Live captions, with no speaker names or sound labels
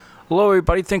Hello,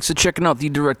 everybody. Thanks for checking out the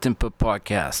Direct Input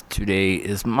Podcast. Today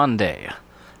is Monday,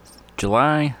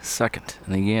 July 2nd,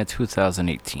 in the year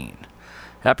 2018.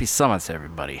 Happy summer to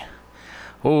everybody.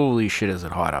 Holy shit, is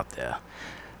it hot out there.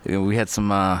 We had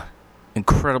some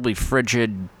incredibly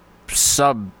frigid,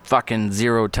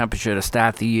 sub-fucking-zero temperature to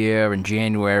start the year in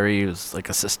January. It was like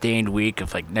a sustained week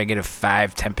of like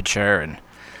 -5 temperature, and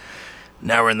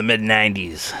now we're in the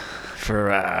mid-90s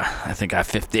for, I think, our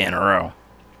 5th day in a row.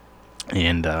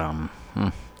 And, I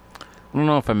don't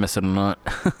know if I miss it or not.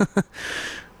 I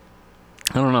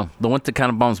don't know. The winter kind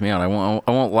of bums me out. I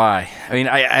won't lie. I mean,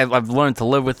 I've learned to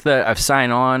live with it. I've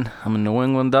signed on. I'm a New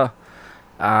Englander.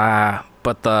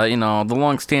 But the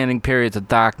long-standing periods of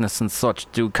darkness and such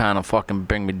do kind of fucking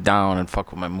bring me down and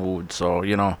fuck with my mood. So,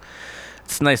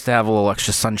 it's nice to have a little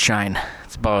extra sunshine.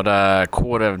 It's about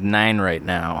 9:15 right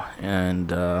now,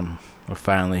 and we're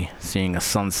finally seeing a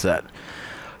sunset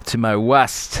to my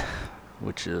west,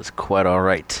 which is quite all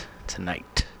right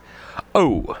tonight.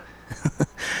 Oh,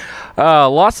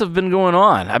 lots have been going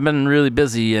on. I've been really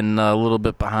busy and a little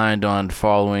bit behind on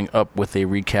following up with a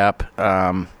recap.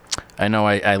 I know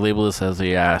I label this as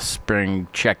a spring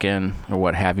check-in or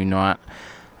what have you not,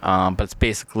 but it's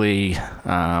basically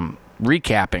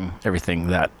recapping everything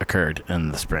that occurred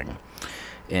in the spring.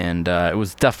 And it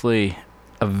was definitely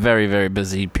a very, very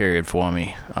busy period for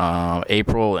me.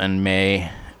 April and May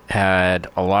had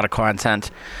a lot of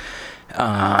content.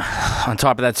 On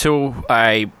top of that, too,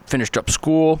 I finished up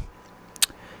school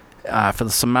for the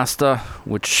semester,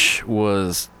 which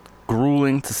was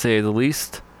grueling, to say the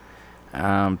least.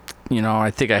 I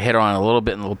think I hit on a little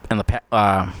bit in the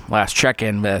last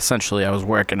check-in, but essentially I was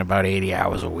working about 80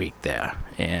 hours a week there,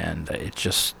 and it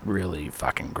just really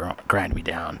fucking grind me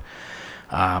down.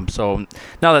 So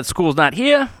now that school's not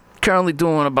here, currently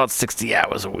doing about 60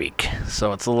 hours a week,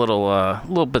 so it's a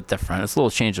little bit different. It's a little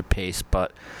change of pace,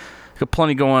 but got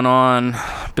plenty going on.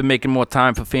 Been making more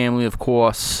time for family, of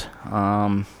course.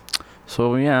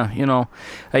 So yeah,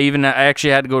 I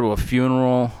actually had to go to a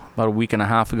funeral about a week and a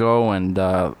half ago, and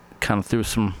kind of threw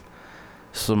some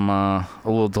a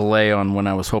little delay on when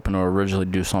I was hoping to originally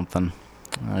do something.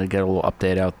 I get a little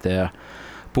update out there,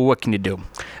 but what can you do?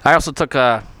 I also took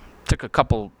a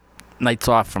couple nights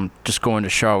off from just going to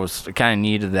shows. I kind of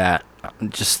needed that.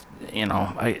 Just,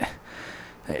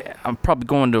 I'm probably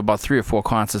going to about 3 or 4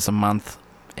 concerts a month.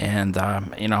 And,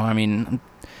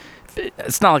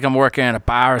 it's not like I'm working at a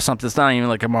bar or something. It's not even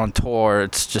like I'm on tour.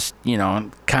 It's just,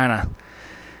 kind of,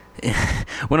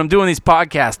 when I'm doing these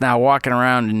podcasts now, walking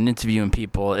around and interviewing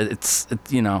people, it's a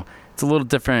little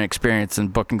different experience than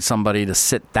booking somebody to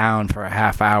sit down for a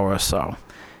half hour or so.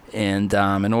 And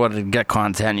in order to get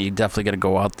content, you definitely got to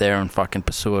go out there and fucking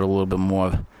pursue it a little bit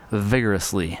more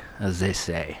vigorously, as they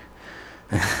say.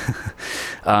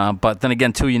 But then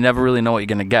again, too, you never really know what you're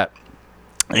going to get.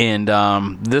 And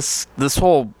this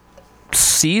whole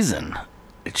season,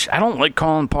 which I don't like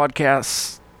calling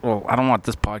podcasts. Well, I don't want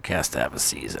this podcast to have a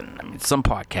season. I mean, some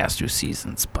podcasts do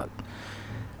seasons, but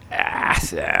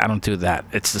I don't do that.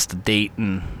 It's just the date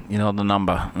and, the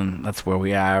number, and that's where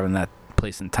we are in that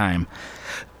place and time.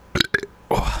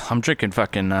 I'm drinking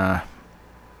fucking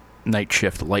Night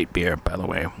Shift light beer, by the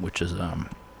way, which is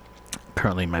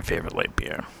currently my favorite light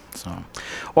beer. So,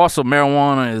 also,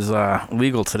 marijuana is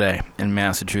legal today in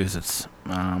Massachusetts.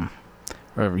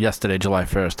 Or yesterday, July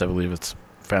 1st, I believe it's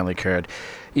finally occurred.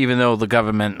 Even though the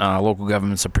government, local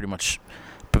governments are pretty much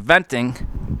preventing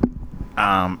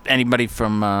anybody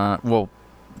from,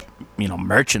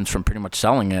 merchants from pretty much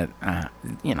selling it,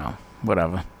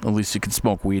 whatever. At least you can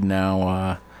smoke weed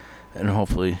now, and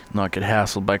hopefully not get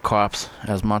hassled by cops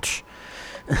as much.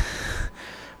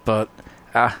 But,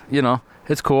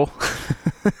 it's cool.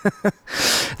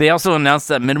 They also announced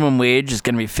that minimum wage is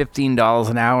going to be $15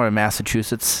 an hour in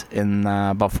Massachusetts in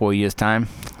about 4 years' time,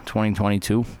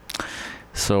 2022.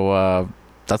 So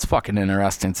that's fucking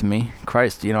interesting to me.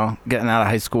 Christ, getting out of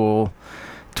high school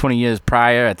 20 years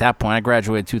prior, at that point, I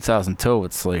graduated 2002.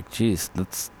 It's like, geez,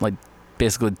 that's like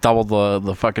basically double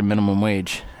the fucking minimum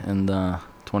wage in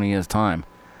 20 years' time.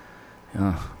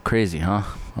 Crazy, huh?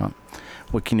 Well,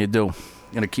 what can you do?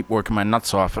 Gonna keep working my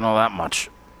nuts off and all that much.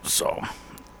 So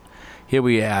here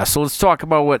we are. So let's talk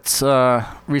about what's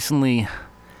recently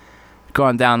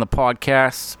gone down the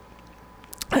podcast.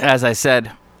 As I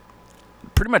said,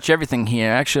 pretty much everything here.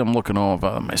 Actually, I'm looking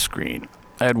over my screen.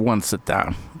 I had one sit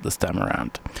down this time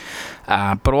around.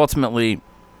 But ultimately,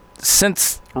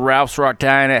 since Ralph's Rock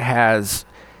Diner has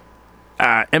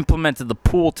implemented the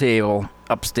pool table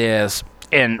upstairs,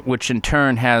 and which in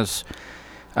turn has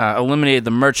eliminated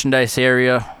the merchandise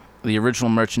area, the original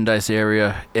merchandise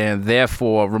area, and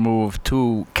therefore removed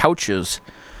 2 couches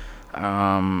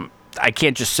I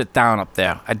can't just sit down up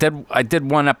there. I did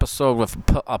one episode with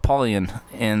Apollyon,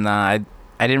 and I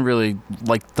didn't really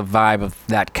like the vibe of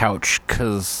that couch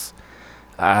because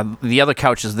the other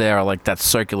couches there are like that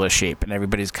circular shape, and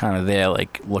everybody's kind of there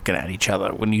like looking at each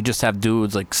other. When you just have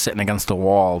dudes like sitting against the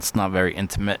wall, it's not very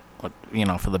intimate,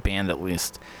 for the band at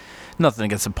least. Nothing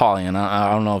against Apollyon.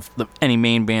 I don't know if any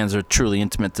main bands are truly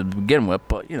intimate to begin with,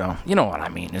 but you know what I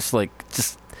mean. It's like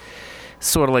just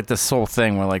sort of like this whole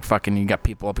thing where like fucking you got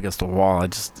people up against the wall. I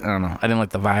don't know. I didn't like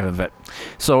the vibe of it.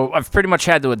 So I've pretty much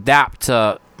had to adapt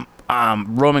to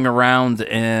roaming around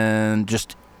and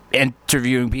just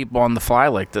interviewing people on the fly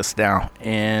like this now.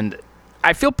 And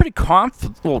I feel pretty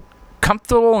comfortable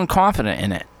and confident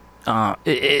in it.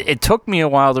 It took me a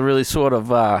while to really sort of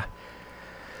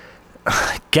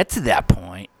get to that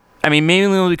point. I mean,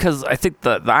 mainly because I think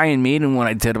the Iron Maiden one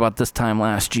I did about this time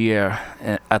last year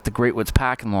at the Great Woods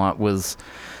parking lot was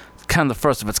kind of the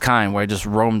first of its kind where I just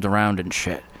roamed around and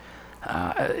shit.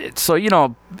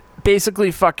 So,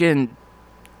 basically fucking,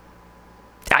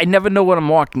 I never know what I'm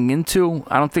walking into.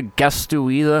 I don't think guests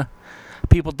do either.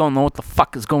 People don't know what the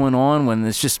fuck is going on when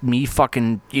it's just me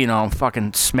fucking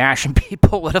smashing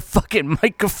people with a fucking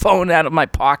microphone out of my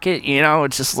pocket,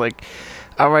 It's just like,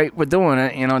 all right, we're doing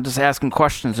it, just asking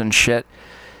questions and shit.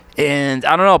 And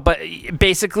I don't know, but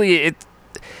basically,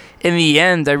 in the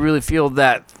end, I really feel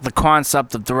that the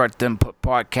concept of Direct Input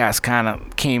Podcast kind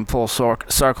of came full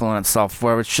circle in itself,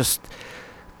 where it's just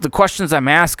the questions I'm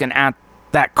asking aren't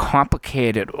that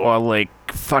complicated or like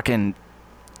fucking,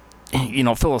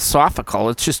 philosophical.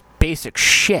 It's just basic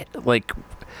shit. Like,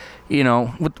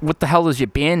 what the hell does your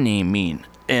band name mean?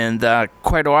 And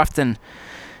quite often,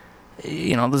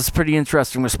 there's pretty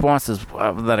interesting responses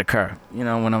that occur.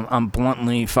 When I'm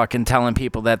bluntly fucking telling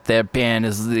people that their band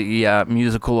is the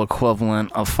musical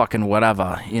equivalent of fucking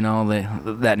whatever,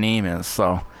 that name is.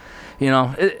 So,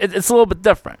 it's a little bit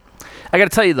different. I gotta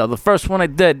tell you though, the first one I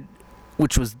did,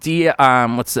 which was Dip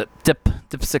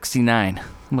 69. How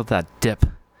about that, Dip?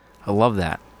 I love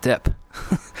that, Dip.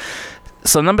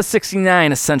 So number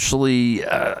 69 essentially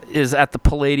is at the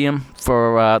Palladium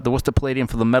for the Worcester Palladium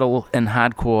for the Metal and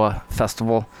Hardcore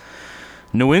Festival.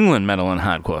 New England Metal and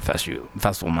Hardcore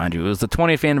Festival, mind you. It was the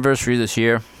 20th anniversary this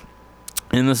year.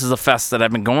 And this is a fest that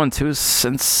I've been going to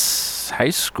since high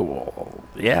school.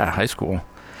 Yeah, high school.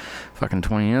 Fucking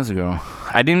 20 years ago.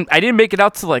 I didn't make it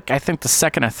out to I think the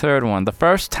second or third one. The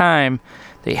first time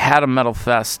they had a metal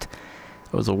fest,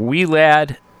 I was a wee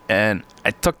lad, and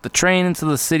I took the train into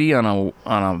the city on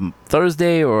a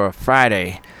Thursday or a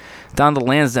Friday down to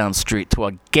Lansdowne Street to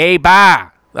a gay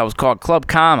bar that was called Club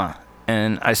Karma.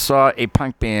 And I saw a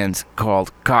punk band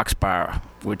called Coxbar,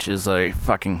 which is a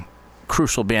fucking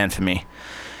crucial band for me.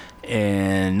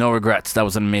 And no regrets. That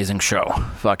was an amazing show.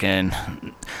 Fucking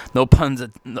no puns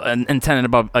intended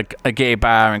about a gay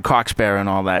bar and Coxbar and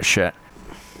all that shit.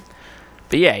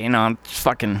 But yeah, I'm just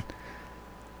fucking...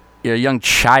 You're a young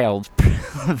child,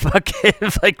 fucking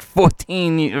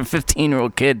 14 or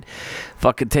 15-year-old kid,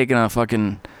 fucking taking a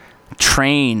fucking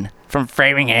train from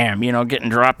Framingham, getting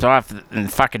dropped off in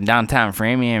fucking downtown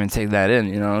Framingham and take that in,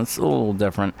 it's a little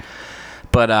different.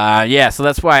 But yeah, so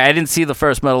that's why I didn't see the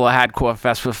first Metal Hardcore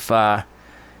Fest with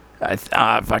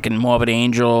fucking Morbid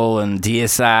Angel and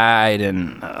Deicide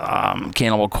and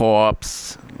Cannibal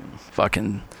Corpse.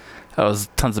 Fucking, that was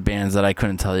tons of bands that I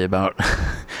couldn't tell you about.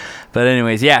 But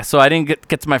anyways, yeah, so I didn't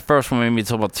get to my first one maybe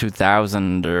until about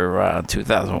 2000 or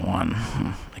 2001.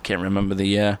 I can't remember the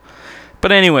year.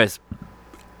 But anyways,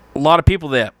 a lot of people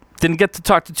there. Didn't get to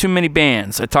talk to too many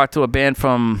bands. I talked to a band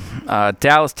from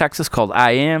Dallas, Texas called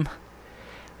I Am.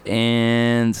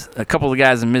 And a couple of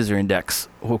guys in Misery Index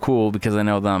who are cool because I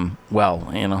know them well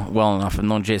enough. I've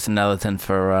known Jason Netherton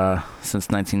for since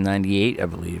 1998, I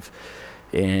believe.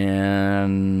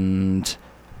 And...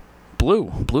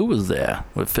 Blue was there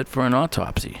with Fit for an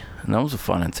Autopsy, and that was a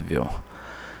fun interview.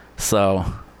 So,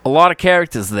 a lot of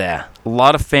characters there, a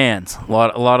lot of fans, a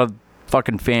lot of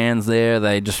fucking fans there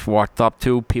that I just walked up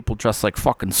to, people dressed like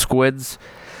fucking squids.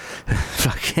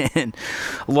 Fucking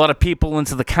a lot of people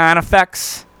into the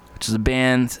Carnifex, which is a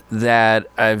band that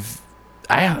I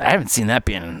haven't seen that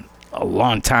band in a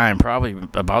long time, probably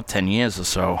about 10 years or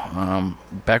so.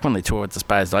 Back when they toured with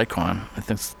Despised Icon, I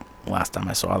think last time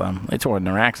I saw them. They toured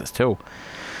Neuraxis too.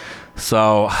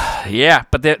 So, yeah,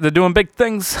 but they're doing big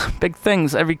things. Big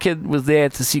things. Every kid was there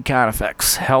to see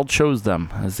Carnifex. Hell chose them,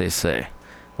 as they say.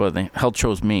 Well, hell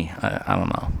chose me. I don't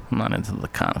know. I'm not into the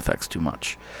Carnifex too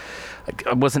much.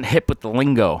 I wasn't hip with the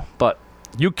lingo, but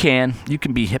you can. You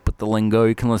can be hip with the lingo.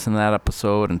 You can listen to that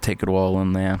episode and take it all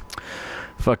in there.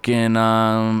 Fucking,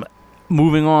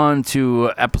 moving on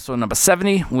to episode number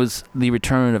 70 was the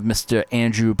return of Mr.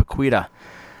 Andrew Paquita,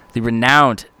 the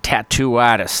renowned tattoo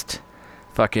artist.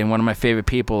 Fucking one of my favorite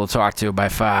people to talk to by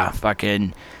far.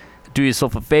 Fucking do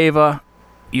yourself a favor.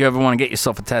 You ever want to get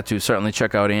yourself a tattoo, certainly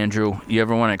check out Andrew. You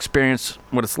ever want to experience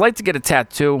what it's like to get a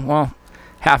tattoo? Well,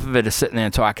 half of it is sitting there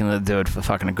and talking to the dude for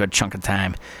fucking a good chunk of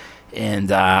time. And,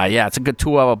 yeah, it's a good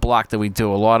 2-hour block that we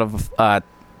do. A lot of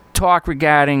talk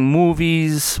regarding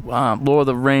movies, Lord of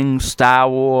the Rings, Star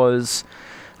Wars,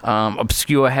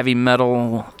 obscure heavy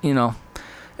metal, you know,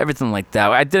 everything like that.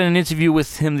 I did an interview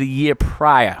with him the year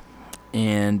prior,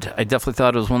 and I definitely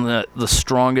thought it was one of the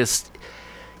strongest,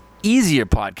 easier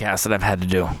podcasts that I've had to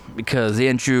do, because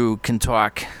Andrew can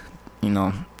talk, you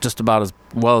know, just about as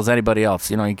well as anybody else.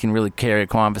 You know, he can really carry a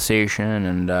conversation,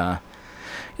 and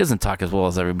he doesn't talk as well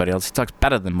as everybody else. He talks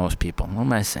better than most people. What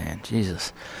am I saying?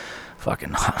 Jesus.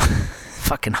 Fucking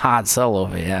hard sell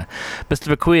over here. Mr.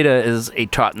 Paquita is a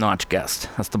top-notch guest.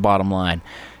 That's the bottom line.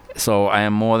 So I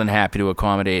am more than happy to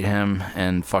accommodate him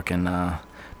and fucking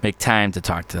make time to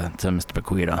talk to Mr.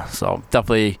 Paquita. So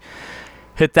definitely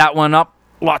hit that one up.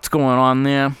 Lots going on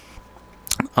there.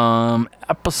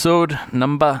 Episode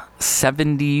number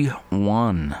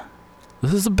 71.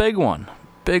 This is a big one.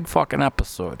 Big fucking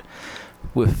episode.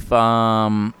 With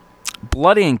Bloody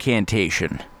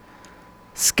Incantation.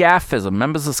 Scaphism,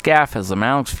 members of Scaphism,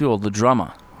 Alex Fuel, the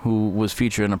drummer, who was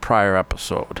featured in a prior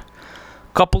episode.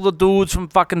 Couple of dudes from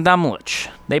fucking Demlich,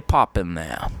 they pop in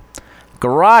there.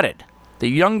 Garroted, the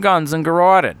Young Guns and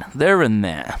Garroted, they're in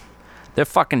there. They're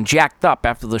fucking jacked up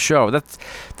after the show.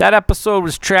 That episode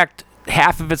was tracked,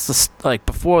 half of it's like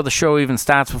before the show even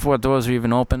starts, before doors are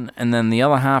even open, and then the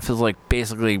other half is like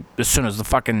basically as soon as the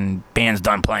fucking band's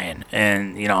done playing,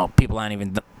 and you know, people aren't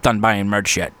even done buying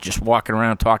merch yet, just walking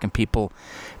around talking. People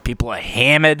are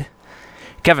hammered.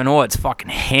 Kevin Ord's fucking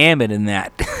hammered in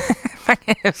that.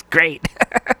 It's great.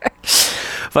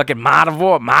 Fucking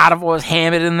Martivore is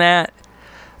hammered in that.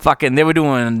 Fucking they were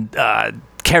doing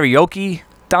karaoke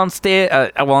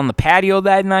downstairs, on the patio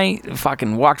that night.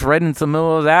 Fucking walked right into the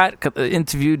middle of that.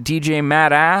 Interviewed DJ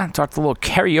Matt I. Talked a little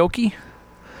karaoke.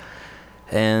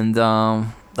 And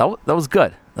that was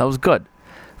good. That was good.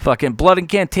 Fucking Blood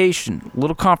Incantation. A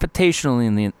little confrontational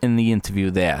in the interview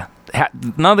there.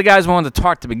 None of the guys wanted to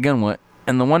talk to begin with.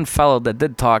 And the one fellow that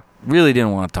did talk really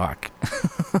didn't want to talk.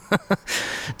 A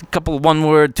couple of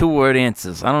 1-word, 2-word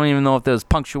answers. I don't even know if there was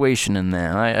punctuation in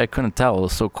there. I couldn't tell. It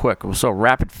was so quick. It was so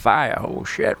rapid fire. Oh,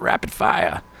 shit. Rapid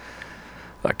fire.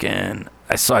 Fucking,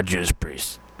 I saw Judas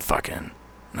Priest. Fucking,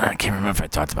 I can't remember if I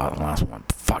talked about it in the last one.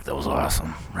 Fuck, that was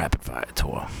awesome. Rapid fire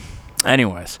tour.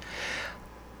 Anyways.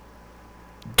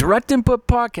 Direct Input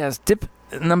Podcast, tip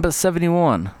number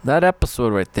 71. That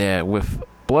episode right there with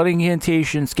Blood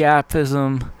Incantation,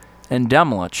 Scaphism, and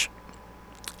Demlich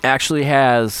actually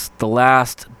has the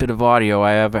last bit of audio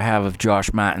I ever have of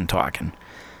Josh Martin talking,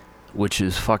 which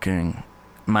is fucking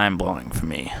mind-blowing for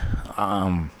me.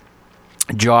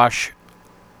 Josh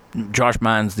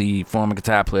Martin's the former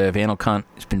guitar player of Anal Cunt.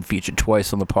 He's been featured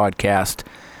twice on the podcast.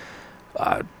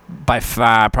 By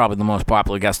far, probably the most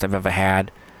popular guest I've ever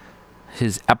had.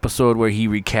 His episode where he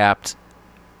recapped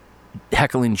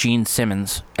heckling Gene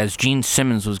Simmons as Gene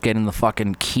Simmons was getting the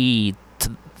fucking key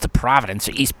to Providence,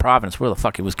 or East Providence, where the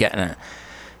fuck he was getting it.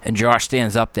 And Josh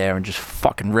stands up there and just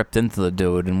fucking ripped into the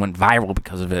dude and went viral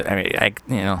because of it. I mean,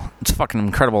 it's fucking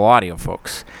incredible audio,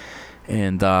 folks.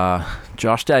 And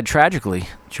Josh died tragically.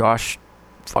 Josh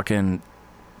fucking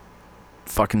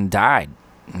died.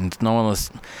 And there's no other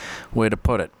way to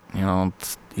put it. You know,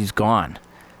 he's gone.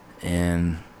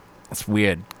 And it's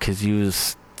weird because he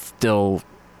was still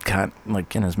kind of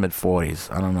like in his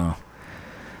mid-40s. I don't know.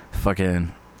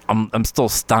 Fucking, I'm still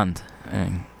stunned. I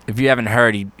mean, if you haven't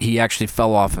heard, he actually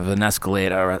fell off of an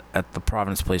escalator at the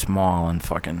Providence Place Mall and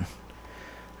fucking,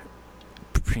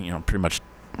 pretty much,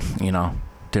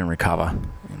 didn't recover.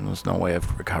 And there's no way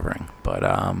of recovering. But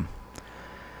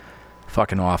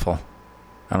fucking awful.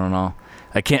 I don't know.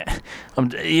 I can't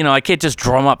just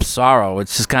drum up sorrow.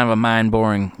 It's just kind of a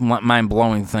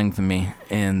mind-blowing thing for me.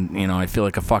 And, I feel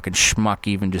like a fucking schmuck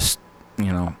even just,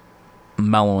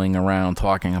 mellowing around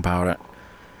talking about it.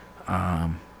 I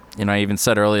even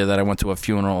said earlier that I went to a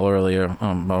funeral earlier,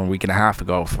 about a week and a half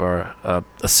ago, for a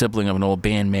sibling of an old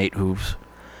bandmate whose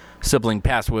sibling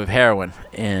passed away of heroin.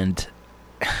 And,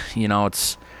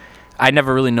 I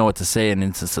never really know what to say in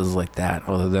instances like that,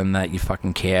 other than that you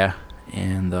fucking care.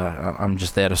 And I'm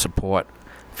just there to support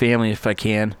family if I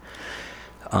can.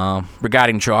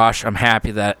 Regarding Josh, I'm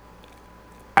happy that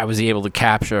I was able to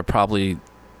capture probably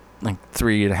like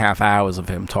 3.5 hours of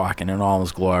him talking in all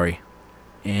his glory.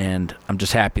 And I'm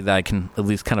just happy that I can at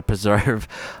least kind of preserve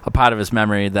a part of his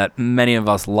memory that many of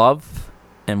us love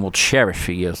and will cherish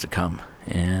for years to come.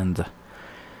 And,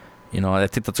 I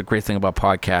think that's a great thing about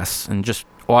podcasts and just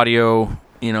audio,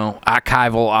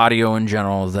 archival audio in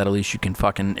general, is that at least you can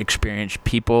fucking experience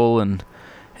people and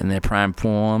in their prime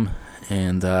form.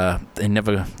 And they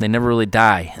never really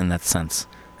die in that sense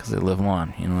because they live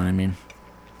on, you know what I mean?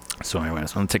 So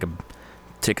anyways, I'm going to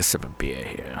take a sip of beer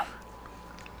here.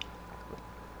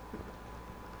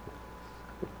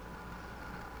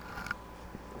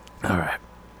 All right.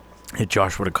 Hey,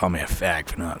 Josh would have called me a fag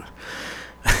for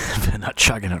not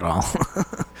chugging it all.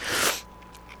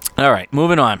 All right,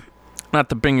 moving on. Not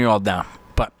to bring you all down,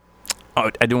 but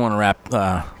I do want to wrap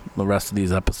the rest of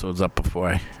these episodes up before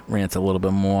I rant a little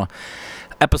bit more.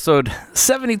 Episode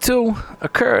 72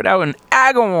 occurred out in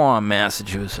Agawam,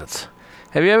 Massachusetts.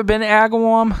 Have you ever been to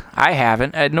Agawam? I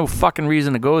haven't. I had no fucking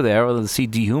reason to go there other than to see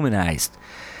Dehumanized.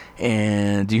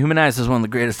 And Dehumanized is one of the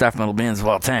greatest death metal bands of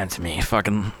all time to me.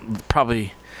 Fucking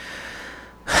probably,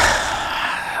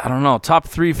 I don't know, top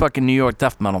 3 fucking New York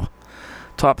death metal.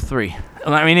 Top 3.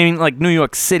 I mean, like New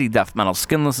York City death metal.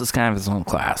 Skinless is kind of his own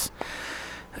class.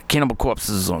 Cannibal Corpse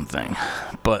is his own thing.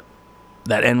 But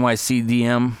that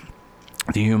NYCDM,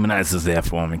 Dehumanized is there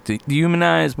for me.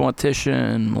 Dehumanized,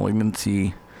 Mortician,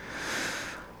 Malignancy.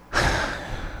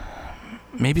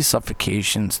 Maybe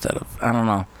Suffocation instead of, I don't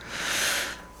know.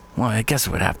 Well, I guess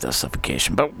it would have to have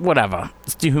Suffocation, but whatever.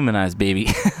 It's Dehumanized, baby.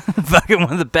 Fucking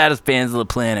one of the baddest bands of the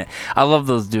planet. I love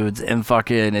those dudes, and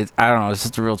fucking, I don't know, it's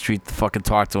just a real treat to fucking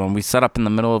talk to them. We set up in the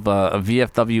middle of a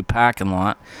VFW parking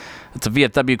lot. It's a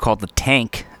VFW called The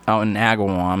Tank out in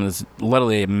Agawam. There's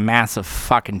literally a massive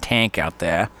fucking tank out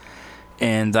there.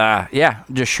 And,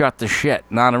 just shot the shit.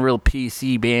 Not a real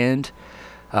PC band.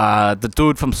 The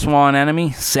dude from Sworn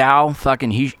Enemy, Sal,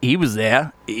 fucking, he was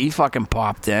there. He fucking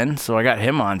popped in, so I got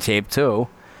him on tape, too.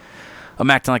 I'm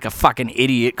acting like a fucking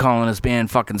idiot calling his band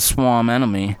fucking Swarm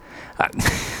Enemy.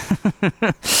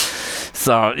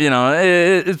 So,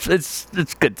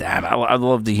 it's good time. I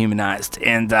love Dehumanized.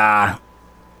 And,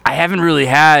 I haven't really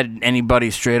had anybody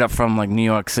straight up from, like, New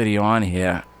York City on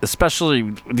here.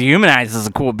 Especially, Dehumanized is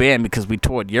a cool band because we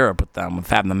toured Europe with them,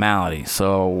 with Abnormality.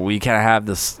 So, we kind of have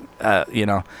this,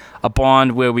 a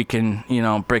bond where we can,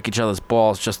 break each other's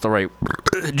balls just the right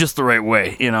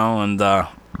way, and, no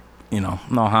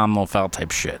harm, no foul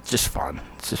type shit. It's just fun.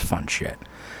 It's just fun shit.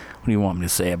 What do you want me to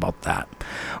say about that?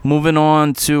 Moving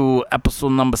on to episode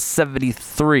number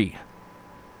 73.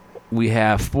 We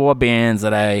have 4 bands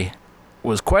that I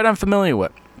was quite unfamiliar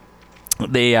with.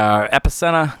 They are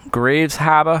Epicenter, Graves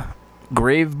Harbor,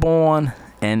 Graveborn,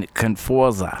 and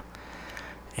Conforza.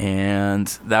 And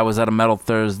that was at a Metal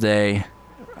Thursday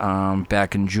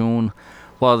back in June.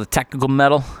 A lot of the technical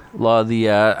metal, a lot of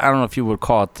the, I don't know if you would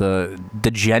call it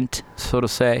the gent, so to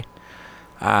say.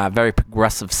 Very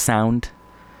progressive sound.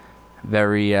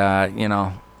 Very,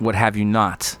 what have you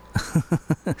not.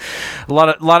 a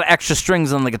lot of extra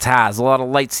strings on the guitars, a lot of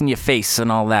lights in your face and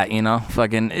all that,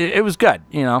 Fucking, it was good,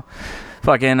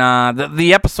 Fucking,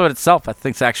 the episode itself, I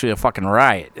think, is actually a fucking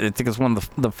riot. I think it's one of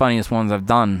the funniest ones I've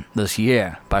done this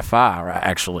year, by far,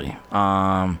 actually.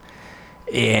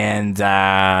 There's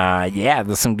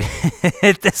some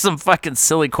there's some fucking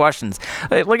silly questions.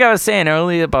 Like I was saying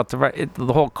earlier about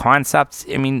the whole concept.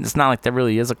 I mean, it's not like there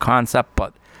really is a concept,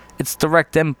 but it's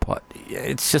direct input.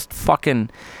 It's just fucking,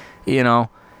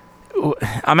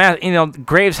 I'm at,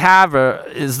 Graves Harbor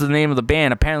is the name of the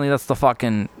band. Apparently that's the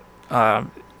fucking,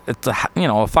 it's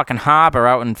a fucking harbor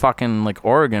out in fucking, like,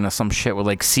 Oregon or some shit where,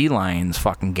 like, sea lions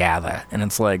fucking gather. And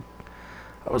it's like,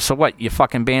 so what, your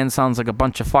fucking band sounds like a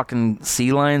bunch of fucking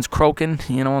sea lions croaking,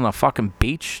 on the fucking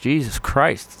beach? Jesus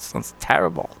Christ, it sounds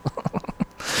terrible.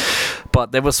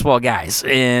 But they were swell guys.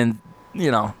 And,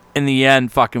 in the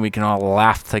end, fucking, we can all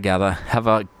laugh together. Have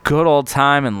a good old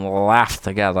time and laugh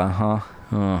together, huh?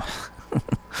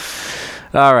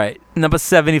 All right, number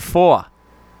 74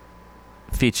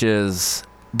 features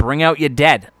Bring Out Your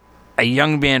Dead, a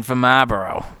young band from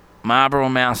Marlboro,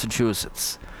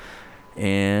 Massachusetts.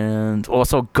 And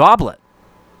also Goblet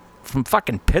from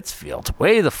fucking Pittsfield,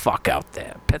 way the fuck out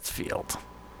there, Pittsfield.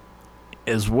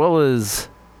 As well as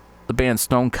the band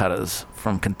Stonecutters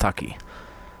from Kentucky.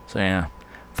 So yeah,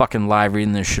 fucking live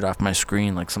reading this shit off my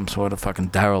screen like some sort of fucking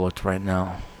derelict right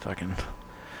now. Fucking, you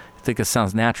think it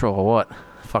sounds natural or what?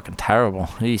 Fucking terrible.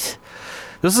 Eesh.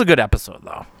 This is a good episode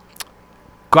though.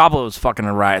 Goblet was fucking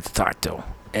a riot to talk to.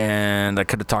 And I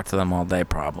could have talked to them all day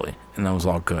probably. And that was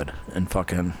all good. And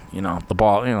fucking, the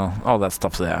ball, all that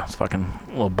stuff's there. It's fucking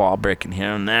a little ball breaking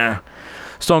here and there.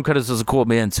 Stonecutters is a cool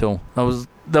band too.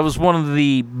 That was one of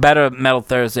the better Metal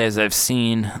Thursdays I've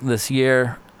seen this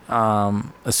year.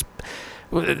 You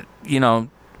know,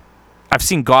 I've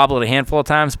seen Goblet a handful of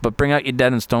times, but Bring Out Your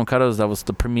Dead and Stonecutters, that was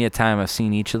the premier time I've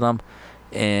seen each of them.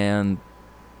 And,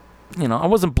 you know, I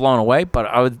wasn't blown away, but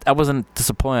I wasn't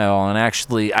disappointed at all. And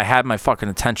actually, I had my fucking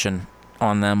attention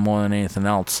on them more than anything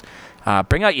else.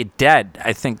 Bring Out Your Dead,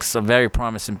 I think, is a very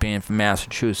promising band from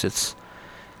Massachusetts.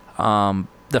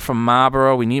 They're from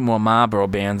Marlboro. We need more Marlboro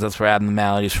bands. That's where Adam the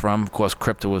Maladies from. Of course,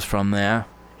 Crypto was from there.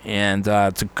 And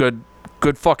it's a good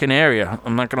fucking area.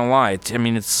 I'm not going to lie.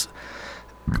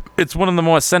 It's one of the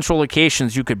more central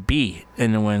locations you could be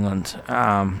in New England.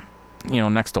 You know,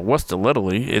 next to Worcester,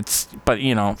 literally. But,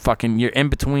 you know, fucking, you're in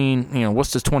between, you know,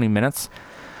 Worcester's 20 minutes.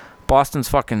 Boston's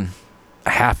fucking a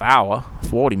half hour,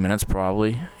 40 minutes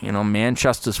probably. You know,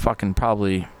 Manchester's fucking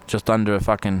probably just under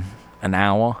fucking an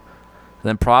hour.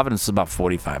 Then Providence is about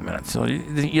 45 minutes. So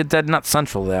you're dead nut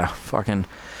central there. Fucking,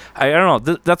 I don't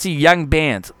know. That's a young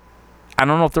band. I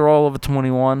don't know if they're all over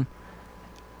 21.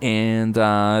 And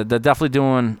they're definitely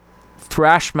doing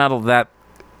thrash metal that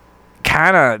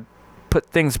kind of put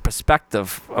things in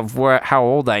perspective of how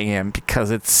old I am,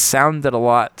 because it sounded a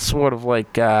lot sort of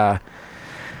like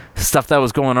stuff that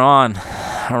was going on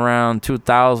around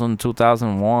 2000,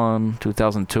 2001,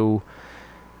 2002.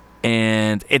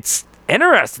 And it's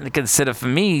interesting to consider for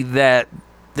me that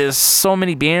there's so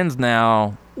many bands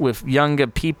now with younger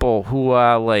people who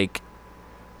are like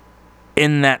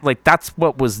in that, like, that's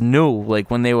what was new, like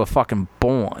when they were fucking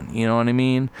born, you know what I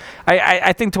mean?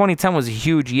 I think 2010 was a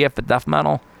huge year for death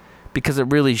metal, because it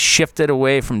really shifted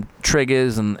away from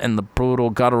triggers and the brutal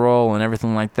guttural and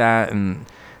everything like that, and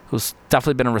it was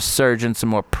definitely been a resurgence in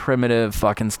more primitive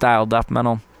fucking style death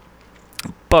metal.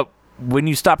 But when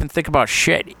you stop and think about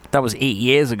shit, that was 8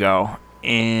 years ago,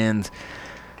 and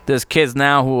there's kids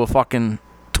now who are fucking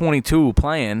 22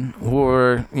 playing, who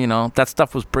are, you know, that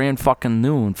stuff was brand fucking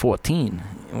new in 14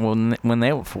 when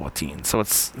they were 14. So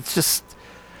it's just,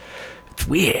 it's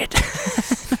weird.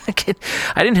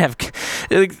 I didn't have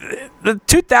like, the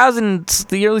 2000s,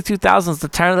 the early 2000s, the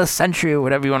turn of the century, or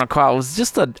whatever you want to call it, was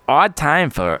just an odd time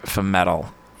for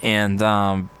metal, and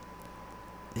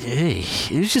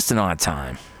it was just an odd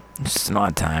time. It's an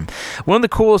odd time. One of the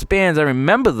coolest bands I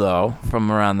remember, though,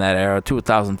 from around that era,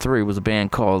 2003, was a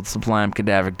band called Sublime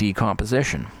Cadaveric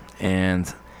Decomposition.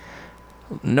 And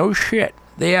no shit,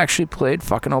 they actually played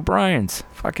fucking O'Brien's.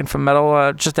 Fucking for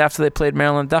metal, just after they played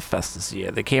Maryland Death Fest this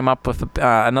year. They came up with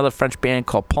another French band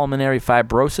called Pulmonary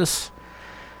Fibrosis.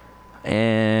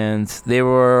 And they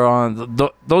were on...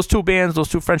 those two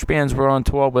French bands were on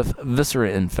tour with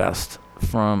Viscera Infest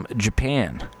from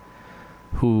Japan,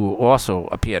 who also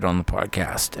appeared on the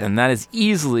podcast. And that is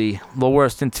easily the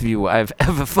worst interview I've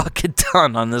ever fucking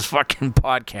done on this fucking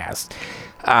podcast.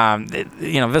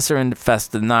 You know, Viscera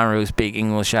Infest did not really speak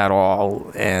English at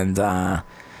all, and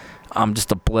I'm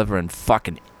just a blithering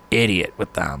fucking idiot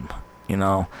with them, you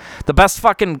know. The best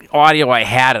fucking audio I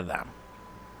had of them.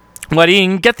 Well, I didn't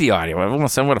even get the audio. I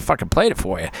would have fucking played it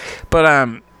for you. But,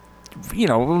 you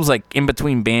know, it was like in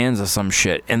between bands or some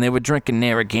shit, and they were drinking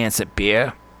Narragansett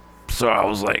beer. So I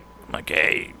was like,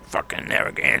 hey, fucking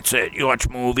Narragansett, you watch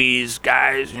movies,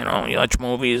 guys, you know, you watch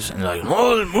movies? And they're like,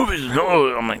 oh, the movies,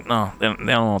 no. I'm like, no, they don't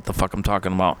know what the fuck I'm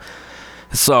talking about.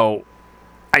 So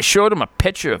I showed them a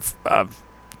picture of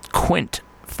Quint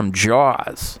from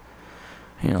Jaws,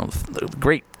 you know, the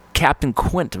great Captain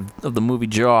Quint of the movie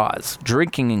Jaws,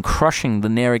 drinking and crushing the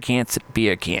Narragansett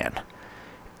beer can.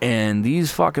 And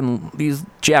these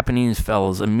Japanese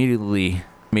fellas immediately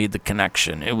made the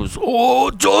connection. It was, oh,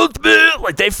 Jaws beer!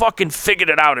 Like, they fucking figured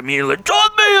it out immediately. Jaws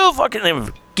beer! Fucking, they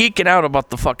were geeking out about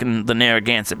the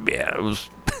Narragansett beer. It was,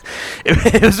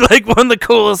 it was like one of the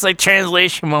coolest, like,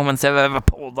 translation moments I've ever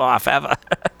pulled off, ever.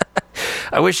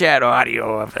 I wish I had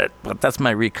audio of it, but that's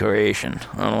my recreation.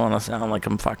 I don't want to sound like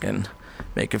I'm fucking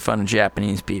making fun of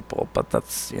Japanese people, but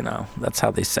that's, you know, that's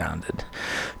how they sounded.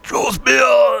 Jaws beer!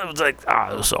 It was like,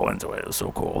 I was so into it. It was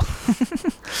so cool.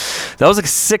 That was like a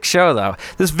sick show, though.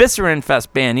 This Viscera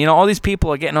Infest band, you know, all these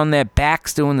people are getting on their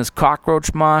backs doing this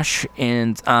cockroach mosh,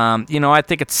 and, you know, I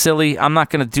think it's silly. I'm not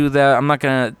going to do that. I'm not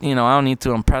going to, you know, I don't need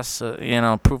to impress, you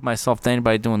know, prove myself to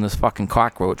anybody doing this fucking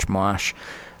cockroach mosh.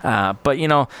 But, you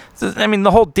know, I mean,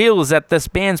 the whole deal is that this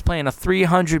band's playing a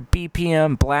 300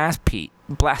 BPM blast beat.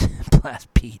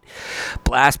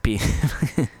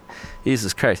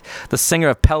 Jesus Christ. The singer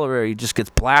of Pellery just gets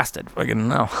blasted. Fucking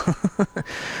no.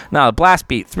 No, the blast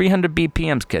beat, 300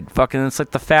 BPMs, kid. Fucking, it's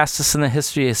like the fastest in the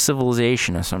history of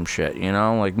civilization or some shit, you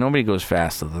know? Like, nobody goes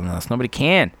faster than this. Nobody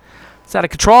can. It's out of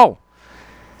control.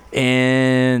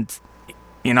 And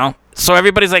You know? So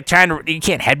everybody's like you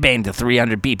can't headbang to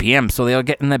 300 BPM, so they'll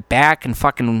get in the back and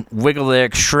fucking wiggle their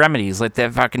extremities like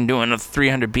they're fucking doing a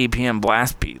 300 BPM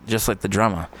blast beat, just like the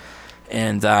drummer.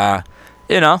 And,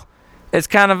 it's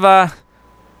kind of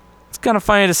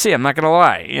funny to see, I'm not gonna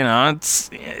lie. You know,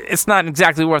 it's not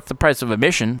exactly worth the price of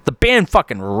admission. The band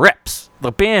fucking rips.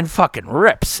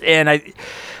 And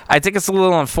I think it's a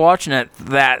little unfortunate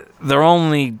that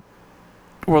many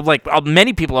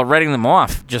people are writing them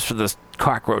off just for this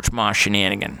cockroach mosh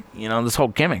shenanigan. You know, this whole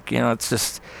gimmick. You know,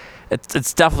 it's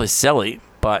definitely silly.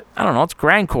 But I don't know. It's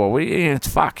grindcore. It's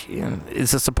fuck. You know,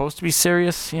 is it supposed to be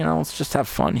serious? You know, let's just have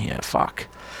fun here. Fuck.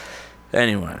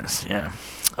 Anyways, yeah.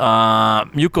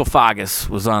 Mucophagus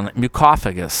was on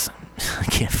Mucophagus. I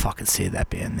can't fucking say that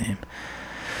band name.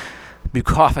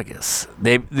 Mucophagus.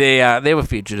 They were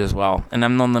featured as well, and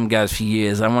I've known them guys for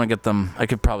years. I want to get them. I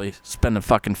could probably spend a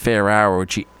fucking fair hour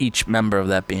with each member of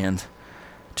that band,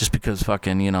 just because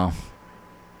fucking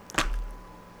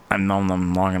I've known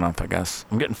them long enough. I guess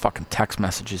I'm getting fucking text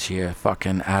messages here,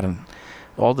 fucking adding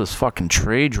all this fucking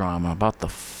trade drama about the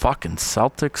fucking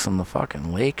Celtics and the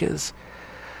fucking Lakers,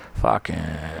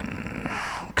 fucking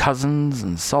Cousins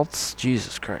and Celts.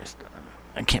 Jesus Christ,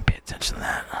 I can't pay attention to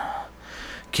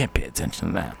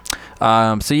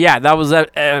that. So yeah, that was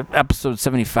episode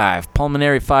 75.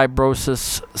 Pulmonary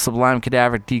fibrosis, sublime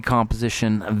cadaver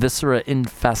decomposition, viscera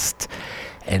infest,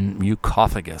 and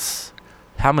mucophagus.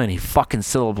 How many fucking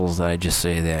syllables did I just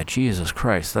say there? Jesus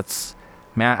Christ, that's...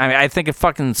 Man, I mean, I think if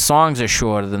fucking songs are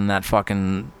shorter than that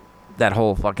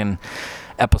whole fucking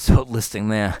episode listing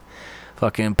there.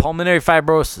 Fucking pulmonary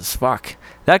fibrosis, fuck.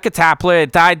 That guitar player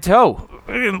died too.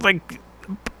 Like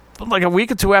a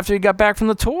week or two after he got back from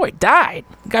the tour. Died.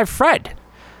 Guy Fred.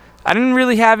 I didn't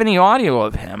really have any audio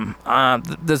of him.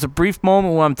 There's a brief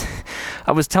moment where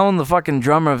I was telling the fucking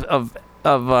drummer of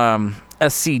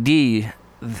SCD...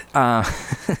 I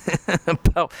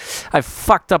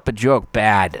fucked up a joke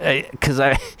bad because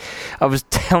I was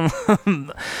telling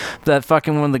him that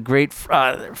fucking one of the great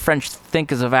French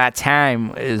thinkers of our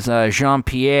time is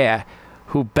Jean-Pierre,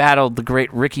 who battled the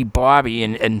great Ricky Bobby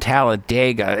in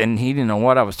Talladega, and he didn't know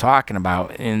what I was talking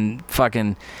about. And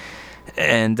fucking,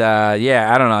 yeah,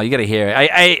 I don't know. You gotta hear it.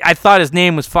 I thought his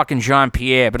name was fucking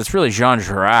Jean-Pierre, but it's really Jean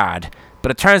Girard. But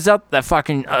it turns out that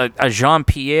fucking a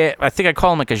Jean-Pierre, I think I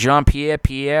call him like a Jean-Pierre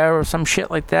Pierre or some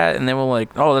shit like that. And they were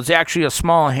like, oh, that's actually a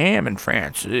small ham in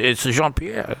France. It's a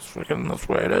Jean-Pierre. That's the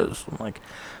way it is. I'm like,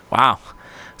 wow.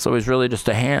 So he's really just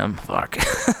a ham. Fuck.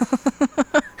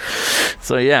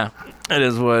 So yeah, it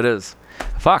is what it is.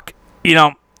 Fuck. You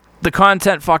know, the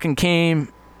content fucking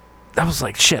came, that was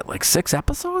like shit, like 6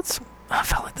 episodes? I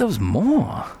felt like there was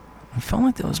more. I'm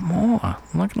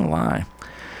not gonna lie.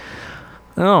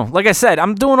 No, like I said,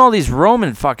 I'm doing all these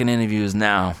Roman fucking interviews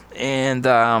now, and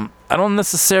I don't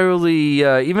necessarily,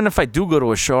 even if I do go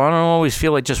to a show, I don't always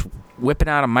feel like just whipping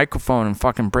out a microphone and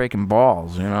fucking breaking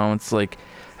balls, you know? It's like,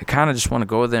 I kind of just want to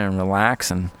go there and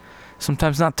relax and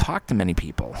sometimes not talk to many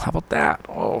people. How about that?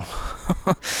 Oh,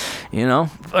 you know?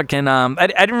 Fucking, I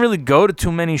didn't really go to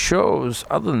too many shows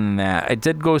other than that. I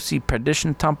did go see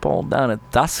Perdition Temple down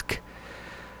at dusk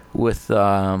with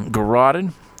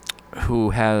Garroted, who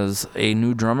has a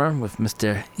new drummer with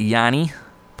Mr. Yanni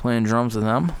playing drums with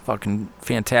them. Fucking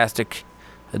fantastic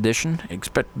addition.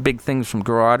 Expect big things from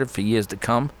Garroted for years to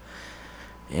come.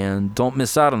 And don't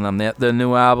miss out on them. Their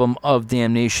new album, Of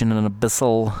Damnation and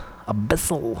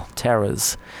Abyssal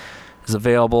Terrors, is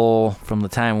available from the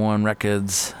Time Warner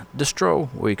Records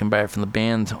distro, where you can buy it from the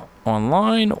band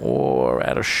online or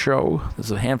at a show.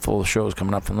 There's a handful of shows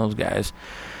coming up from those guys.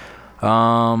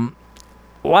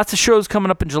 Lots of shows coming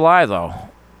up in July, though.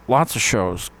 Lots of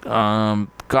shows.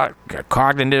 Got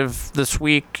Cognitive this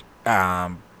week.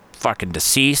 Fucking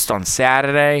Deceased on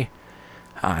Saturday.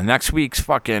 Next week's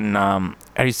fucking, how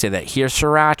do you say that? Here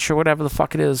Sriracha, or whatever the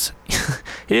fuck it is.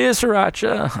 Here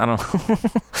Sriracha. I don't know.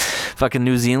 Fucking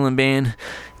New Zealand band.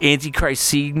 Antichrist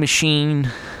Seed Machine.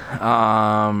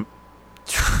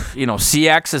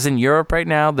 CX is in Europe right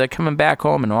now. They're coming back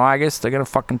home in August. They're gonna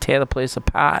fucking tear the place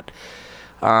apart.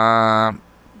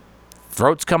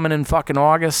 Throat's coming in fucking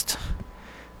August.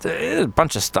 There's a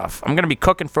bunch of stuff. I'm going to be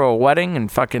cooking for a wedding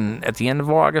and fucking at the end of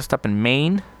August up in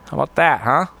Maine. How about that,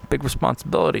 huh? Big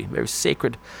responsibility. Very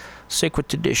sacred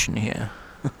tradition here.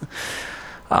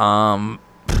 Yeah,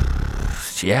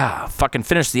 fucking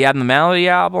finished the Adam the Malady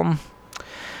album.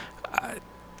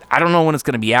 I don't know when it's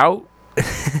going to be out.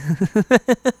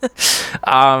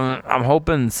 I'm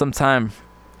hoping sometime.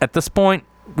 At this point,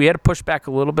 we had to push back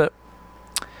a little bit.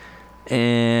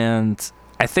 And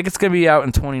I think it's going to be out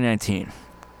in 2019.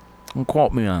 Don't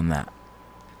quote me on that.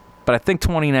 But I think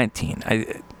 2019.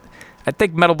 I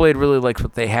think Metal Blade really likes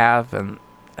what they have, and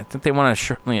I think they want to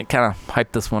certainly kind of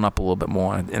hype this one up a little bit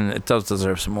more, and it does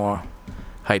deserve some more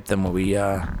hype than what we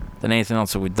than anything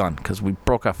else that we've done, because we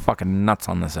broke our fucking nuts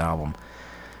on this album.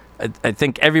 I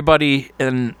think everybody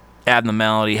in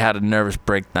Abnormality had a nervous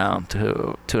breakdown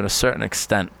to a certain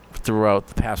extent throughout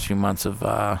the past few months of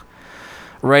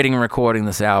writing and recording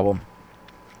this album.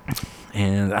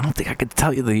 And I don't think I could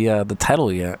tell you the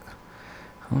title yet.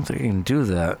 I don't think I can do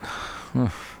that.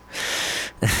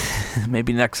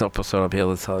 Maybe next episode I'll be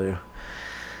able to tell you.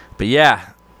 But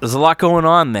yeah, there's a lot going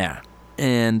on there.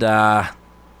 And I'm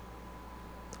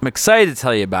excited to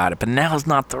tell you about it, but now is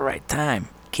not the right time.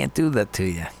 Can't do that to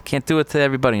you. Can't do it to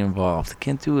everybody involved.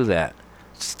 Can't do that.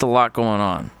 It's just a lot going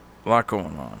on.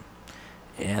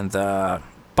 And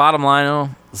bottom line, though,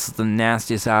 this is the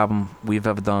nastiest album we've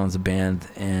ever done as a band,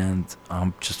 and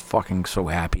I'm just fucking so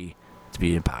happy to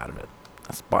be a part of it.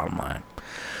 That's the bottom line.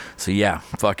 So yeah,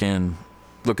 fucking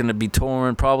looking to be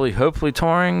touring, hopefully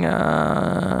touring,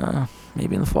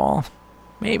 maybe in the fall.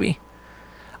 Maybe.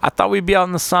 I thought we'd be out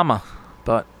in the summer,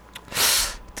 but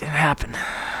it didn't happen.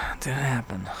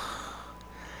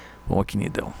 Well, what can you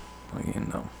do?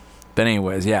 But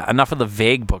anyways, yeah, enough of the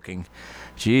vague booking.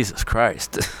 Jesus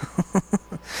Christ.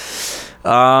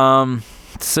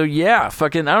 So yeah,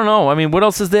 fucking, I don't know. I mean, what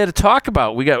else is there to talk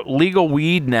about? We got legal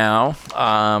weed now.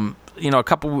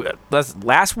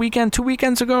 Last weekend, 2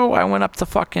 weekends ago, I went up to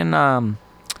fucking, well,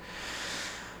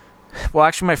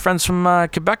 actually, my friends from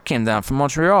Quebec came down, from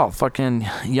Montreal, fucking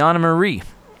Yann and Marie,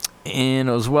 and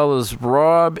as well as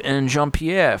Rob and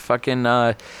Jean-Pierre, fucking,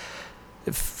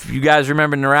 if you guys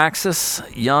remember Neuraxis,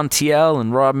 Yann TL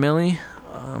and Rob Millie,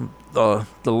 the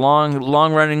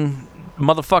long-running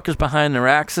motherfuckers behind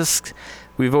Neuraxis.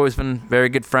 We've always been very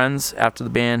good friends after the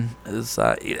band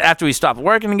after we stopped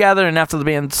working together, and after the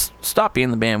band stopped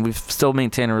being the band, we've still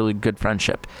maintained a really good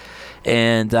friendship.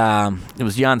 And it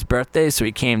was Jan's birthday, so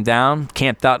he came down,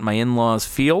 camped out in my in-laws'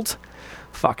 field,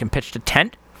 fucking pitched a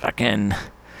tent,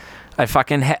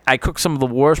 I cooked some of the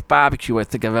worst barbecue I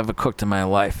think I've ever cooked in my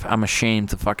life. I'm ashamed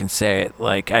to fucking say it.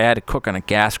 Like, I had to cook on a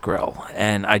gas grill,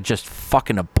 and I just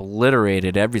fucking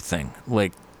obliterated everything.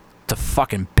 Like, to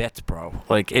fucking bits, bro.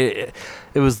 Like, it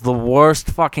was the worst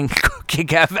fucking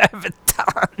cooking I've ever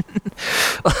done.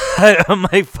 I'm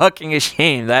like fucking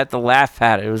ashamed. I had to laugh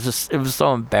at it. It was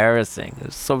so embarrassing. It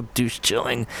was so douche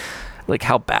chilling, like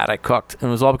how bad I cooked. And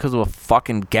it was all because of a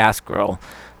fucking gas grill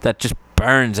that just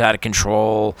burns out of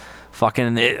control. It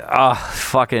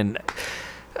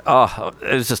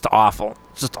was just awful.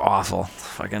 Just awful.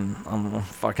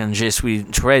 Je suis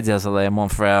très désolé, mon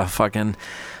frère. Fucking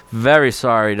very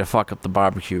sorry to fuck up the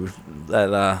barbecue.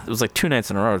 That it was like 2 nights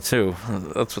in a row too.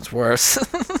 That's what's worse.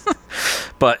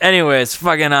 But anyways,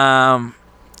 fucking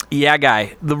yeah,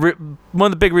 guy. One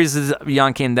of the big reasons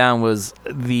Jan came down was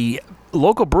the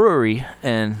local brewery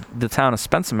in the town of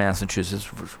Spencer, Massachusetts,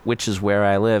 which is where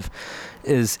I live,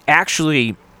 is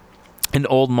actually an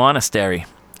old monastery,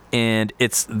 and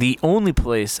it's the only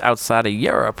place outside of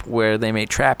Europe where they make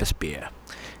Trappist beer.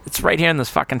 It's right here in this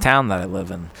fucking town that I live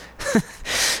in.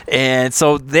 And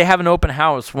so they have an open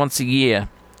house once a year,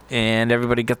 and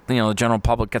everybody the general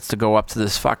public gets to go up to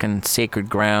this fucking sacred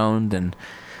ground and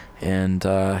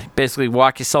basically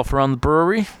walk yourself around the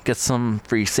brewery, get some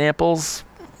free samples.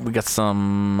 We got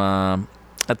some,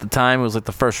 at the time, it was like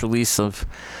the first release of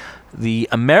the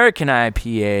American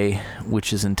IPA,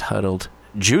 which is entitled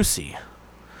Juicy.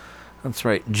 That's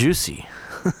right, Juicy.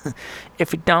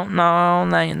 If you don't know,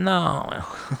 now you know.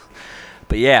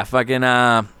 But yeah, fucking,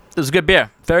 it was a good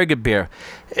beer, very good beer.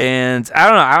 And I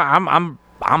don't know,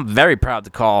 I'm very proud to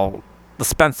call the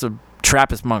Spencer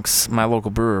Trappist Monks my local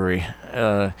brewery.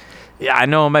 Yeah, I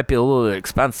know it might be a little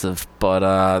expensive,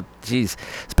 but geez,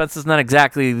 Spencer's not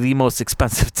exactly the most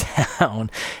expensive town,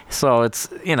 so it's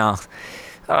it's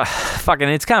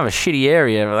kind of a shitty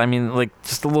area. I mean, like,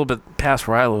 just a little bit past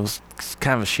where I live, it's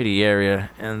kind of a shitty area,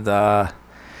 and I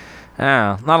don't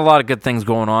know, not a lot of good things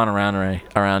going on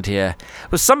around here.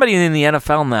 But somebody in the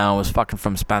NFL now is fucking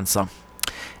from Spencer,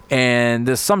 and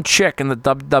there's some chick in the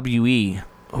WWE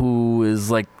who is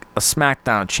like a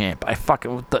SmackDown champ.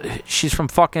 She's from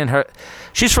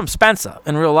Spencer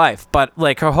in real life, but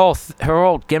like her whole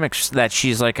gimmick's that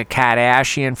she's like a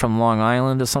Kardashian from Long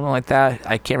Island or something like that.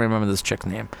 I can't remember this chick's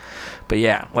name, but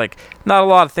yeah, like not a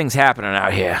lot of things happening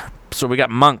out here. So we got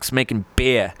monks making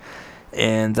beer,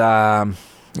 and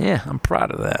yeah, I'm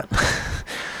proud of that.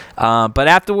 But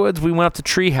afterwards, we went up to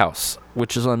Treehouse,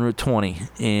 which is on Route 20,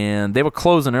 and they were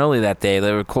closing early that day.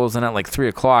 They were closing at like 3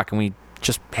 o'clock, and we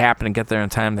just happened to get there in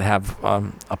time to have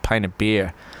a pint of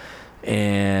beer.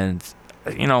 And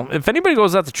if anybody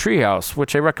goes out to Treehouse,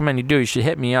 which I recommend you do, you should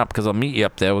hit me up because I'll meet you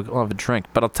up there. We'll have a drink.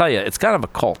 But I'll tell you, it's kind of a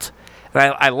cult.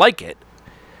 And I like it,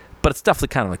 but it's definitely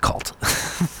kind of a cult.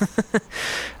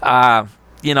 I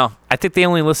think they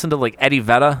only listen to, like, Eddie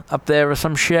Vedder up there or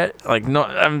some shit. Like, no,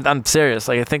 I'm serious.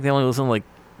 Like, I think they only listen to, like,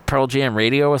 Pearl Jam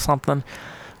radio or something.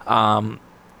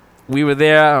 We were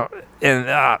there and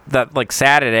that, like,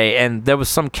 Saturday, and there was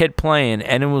some kid playing,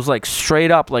 and it was, like,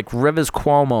 straight up, like, Rivers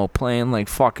Cuomo playing, like,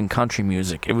 fucking country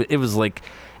music. It was like,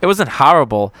 it wasn't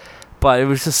horrible, but it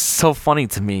was just so funny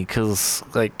to me because,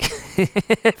 like,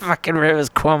 fucking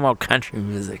Rivers Cuomo country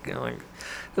music. Like,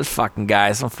 this fucking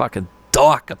guy, some fucking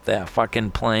dork up there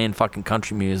fucking playing fucking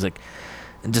country music,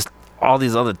 and just all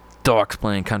these other dorks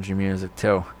playing country music,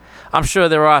 too. I'm sure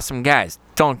there are awesome guys,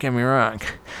 don't get me wrong.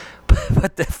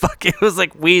 But the fuck, it was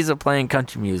like Weezer playing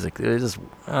country music. It was just,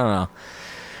 I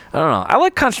don't know. I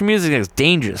like country music that's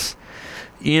dangerous.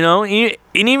 And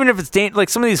even if it's like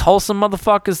some of these wholesome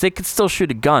motherfuckers, they could still shoot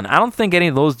a gun. I don't think any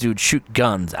of those dudes shoot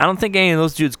guns. I don't think any of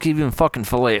those dudes could even fucking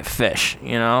fillet a fish,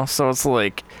 So it's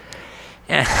like,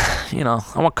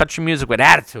 I want country music with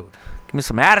attitude. Give me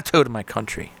some attitude in my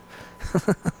country.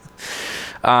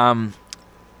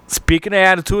 Speaking of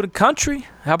attitude of country,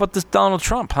 how about this Donald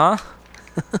Trump, huh?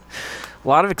 A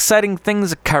lot of exciting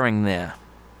things occurring there.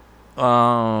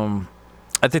 I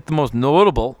think the most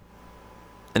notable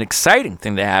and exciting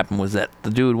thing that happened was that the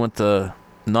dude went to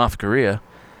North Korea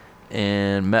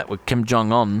and met with Kim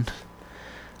Jong-un.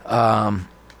 However,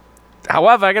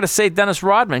 I gotta say, Dennis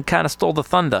Rodman kind of stole the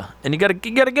thunder, and you gotta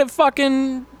give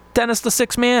fucking Dennis the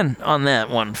sixth man on that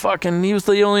one. Fucking, he was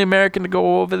the only American to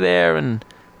go over there and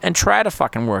try to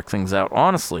fucking work things out.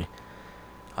 Honestly,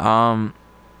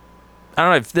 I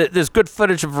don't know if there's good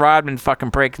footage of Rodman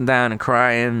fucking breaking down and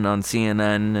crying on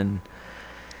CNN, and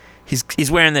he's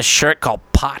wearing this shirt called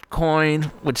Potcoin,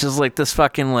 which is like this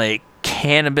fucking like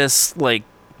cannabis like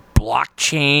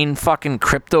blockchain fucking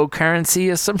cryptocurrency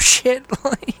or some shit.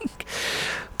 Like,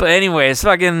 but anyways,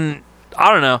 fucking,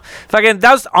 I don't know. Fucking,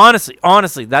 that was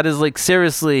honestly, that is like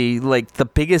seriously like the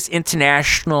biggest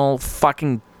international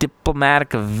fucking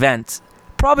diplomatic event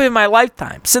probably in my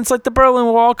lifetime since like the Berlin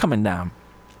Wall coming down.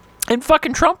 And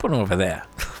fucking Trump went over there.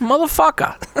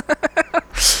 Motherfucker.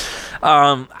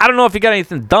 I don't know if he got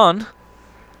anything done.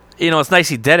 It's nice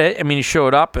he did it. I mean, he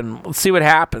showed up, and let's see what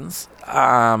happens.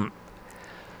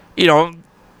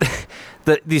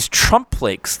 These Trump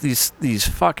flakes, these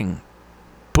fucking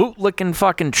bootlicking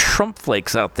fucking Trump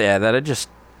flakes out there that are just,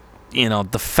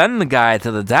 defend the guy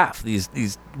to the death.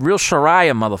 These real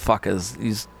Sharia motherfuckers,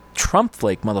 these Trump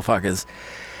flake motherfuckers.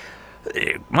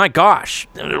 My gosh,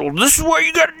 this is what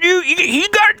you gotta do. He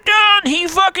got it done. He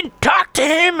fucking talked to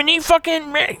him, and he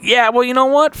fucking, yeah. Well, you know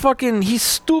what? Fucking, he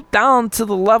stooped down to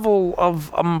the level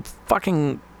of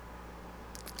fucking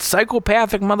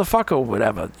psychopathic motherfucker or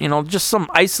whatever. Just some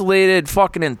isolated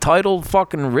fucking entitled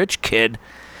fucking rich kid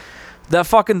that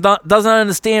fucking doesn't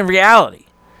understand reality.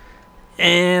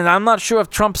 And I'm not sure if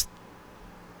Trump's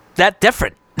that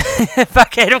different.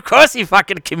 Fucking, of course he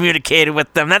fucking communicated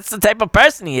with them. That's the type of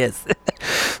person he is.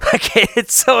 Okay,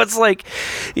 so it's like,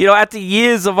 after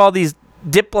years of all these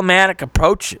diplomatic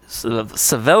approaches of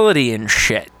civility and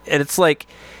shit, and it's like,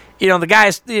 the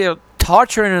guy's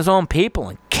torturing his own people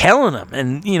and killing them,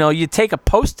 and you take a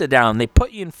poster down, they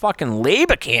put you in fucking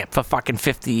labor camp for fucking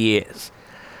 50 years,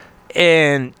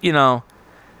 and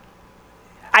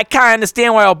I kind of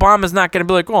understand why Obama's not going to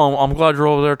be like, oh, I'm glad you're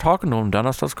over there talking to him,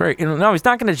 Dennis. That's great. No, he's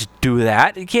not going to just do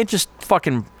that. He can't just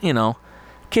fucking,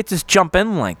 can't just jump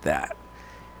in like that.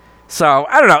 So,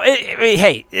 I don't know.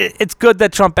 It's good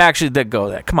that Trump actually did go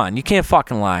there. Come on, you can't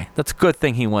fucking lie. That's a good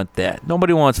thing he went there.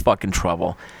 Nobody wants fucking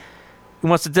trouble. He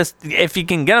wants to if you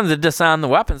can get him to disarm the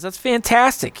weapons, that's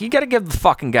fantastic. You got to give the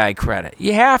fucking guy credit.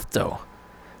 You have to.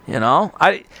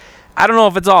 I don't know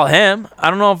if it's all him. I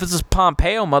don't know if it's this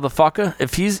Pompeo motherfucker.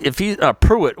 If he's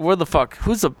Pruitt, where the fuck?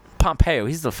 Who's the Pompeo?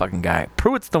 He's the fucking guy.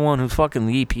 Pruitt's the one who's fucking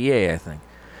the EPA, I think.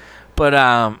 But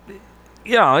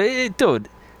dude,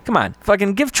 come on,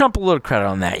 fucking give Trump a little credit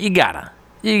on that. You gotta.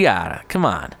 Come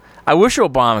on. I wish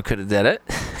Obama could have did it.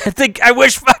 I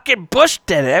wish fucking Bush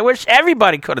did it. I wish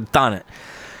everybody could have done it.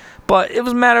 But it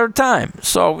was a matter of time.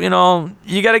 So, you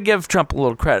got to give Trump a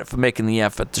little credit for making the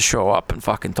effort to show up and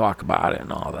fucking talk about it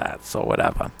and all that. So,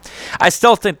 whatever. I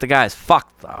still think the guy's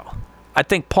fucked, though. I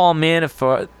think Paul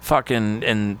Manafort fucking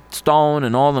and Stone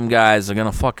and all them guys are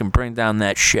going to fucking bring down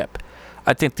that ship.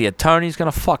 I think the attorney's going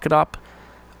to fuck it up.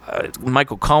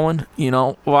 Michael Cohen,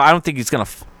 well, I don't think he's going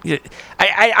to...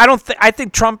 I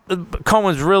think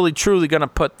Cohen's really, truly going to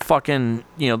put fucking,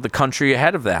 the country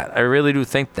ahead of that. I really do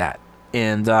think that.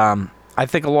 And I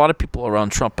think a lot of people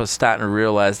around Trump are starting to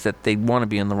realize that they want to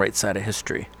be on the right side of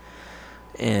history.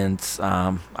 And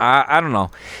I don't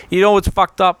know. You know what's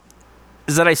fucked up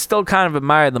is that I still kind of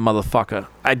admire the motherfucker.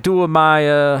 I do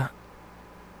admire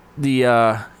the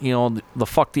the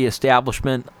fuck the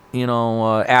establishment,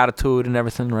 attitude and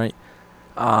everything, right?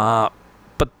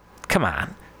 But come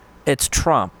on, it's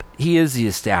Trump. He is the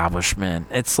establishment.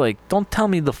 It's like, don't tell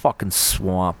me the fucking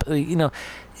swamp.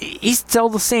 He's still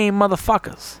the same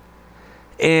motherfuckers.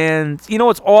 And you know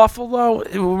what's awful though?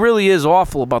 It really is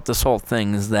awful about this whole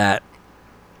thing is that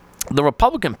the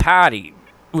Republican Party,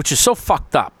 which is so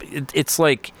fucked up, it's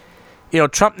like,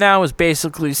 Trump now is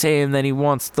basically saying that he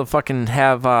wants to fucking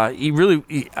have,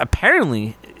 he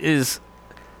apparently is,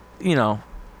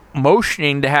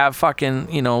 motioning to have fucking,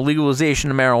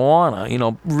 legalization of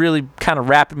marijuana, really kind of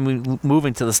rapidly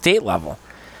moving to the state level.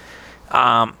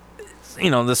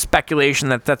 The speculation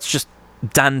that that's just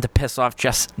done to piss off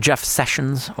Jeff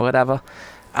Sessions or whatever.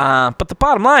 But the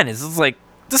bottom line is, it's like,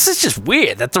 this is just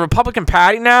weird that the Republican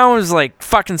Party now is like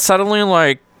fucking suddenly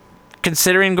like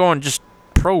considering going just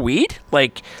pro-weed.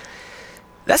 Like,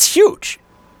 that's huge.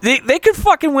 They could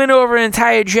fucking win over an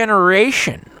entire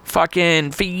generation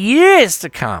fucking for years to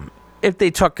come if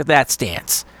they took that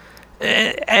stance.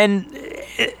 And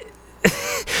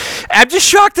I'm just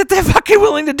shocked that they're fucking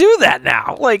willing to do that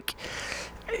now. Like,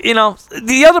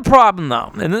 the other problem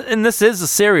though, and this is a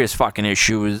serious fucking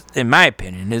issue, is, in my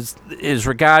opinion, is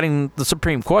regarding the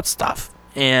Supreme Court stuff.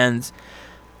 And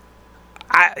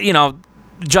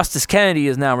Justice Kennedy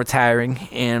is now retiring,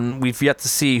 and we've yet to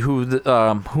see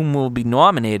whom will be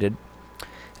nominated.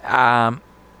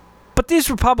 But these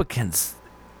Republicans,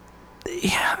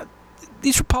 are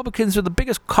the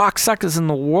biggest cocksuckers in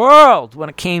the world when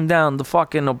it came down to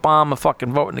fucking Obama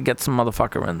fucking voting to get some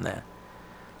motherfucker in there.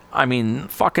 I mean,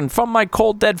 fucking from my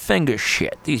cold dead fingers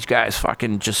shit. These guys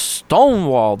fucking just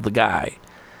stonewalled the guy.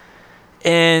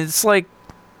 And it's like,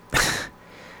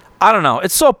 I don't know.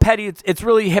 It's so petty. It's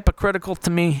really hypocritical to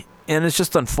me. And it's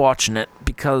just unfortunate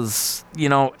because,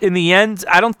 in the end,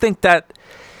 I don't think that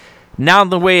now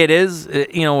the way it is,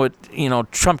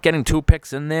 Trump getting 2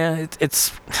 picks in there,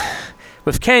 it's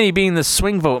with Kennedy being the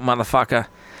swing vote motherfucker.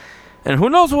 And who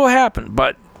knows what will happen.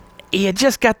 But you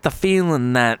just got the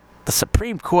feeling that the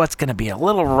Supreme Court's going to be a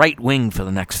little right-wing for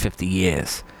the next 50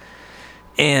 years.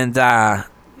 And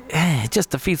it just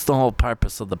defeats the whole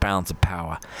purpose of the balance of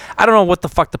power. I don't know what the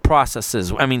fuck the process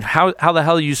is. I mean, how the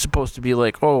hell are you supposed to be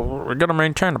like, oh, we're going to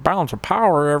maintain the balance of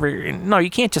power every... No, you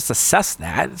can't just assess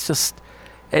that. It's just...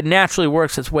 It naturally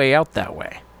works its way out that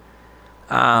way.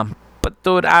 But,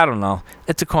 dude, I don't know.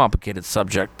 It's a complicated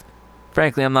subject.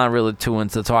 Frankly, I'm not really too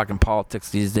into talking politics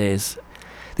these days.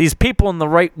 These people in the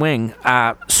right wing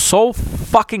are so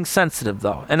fucking sensitive,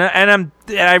 though, and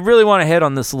I really want to hit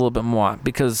on this a little bit more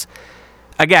because,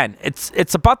 again,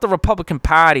 it's about the Republican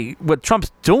Party. What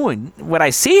Trump's doing, what I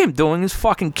see him doing, is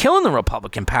fucking killing the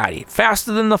Republican Party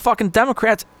faster than the fucking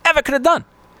Democrats ever could have done.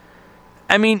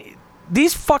 I mean,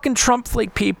 these fucking Trump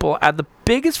flake people are the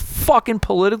biggest fucking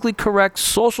politically correct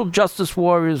social justice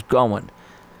warriors going.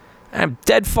 I'm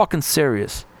dead fucking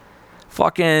serious.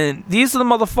 Fucking, these are the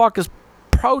motherfuckers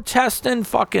protesting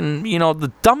fucking,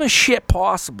 the dumbest shit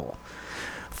possible.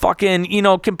 Fucking,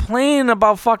 complaining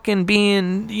about fucking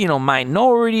being,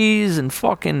 minorities and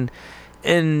fucking,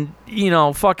 and,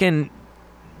 fucking,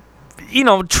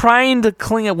 trying to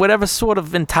cling at whatever sort of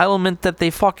entitlement that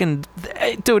they fucking,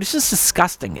 dude, it's just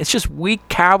disgusting. It's just weak,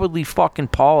 cowardly fucking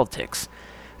politics.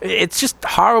 It's just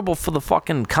horrible for the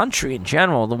fucking country in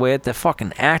general, the way that they're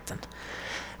fucking acting.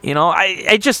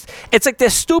 It's like they're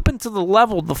stooping to the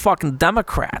level of the fucking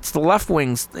Democrats, the left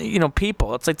wings,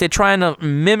 people. It's like they're trying to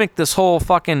mimic this whole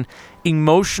fucking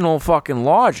emotional fucking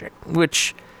logic,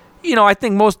 which, I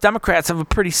think most Democrats have a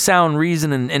pretty sound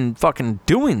reason in fucking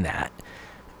doing that.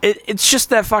 It's just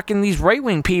that fucking these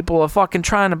right-wing people are fucking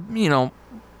trying to,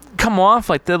 come off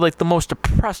like they're like the most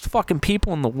oppressed fucking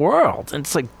people in the world. And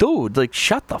it's like, dude, like,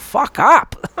 shut the fuck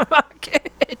up.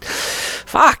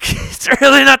 Fuck, it's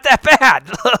really not that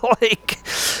bad. Like,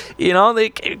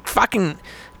 they fucking,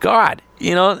 God,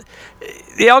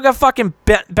 they all got fucking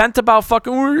bent about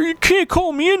fucking, well, you can't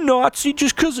call me a Nazi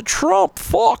just because of Trump.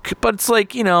 Fuck. But it's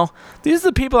like, these are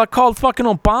the people that called fucking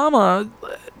Obama,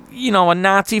 a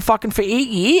Nazi fucking for 8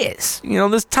 years.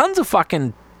 There's tons of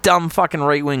fucking dumb fucking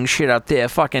right-wing shit out there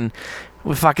fucking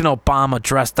with fucking Obama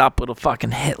dressed up with a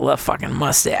fucking Hitler fucking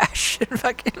mustache and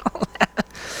fucking all that.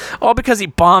 All because he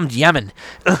bombed Yemen.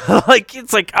 Like,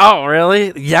 it's like, oh,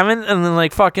 really? Yemen? And then,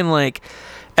 like, fucking, like,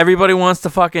 everybody wants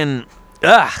to fucking,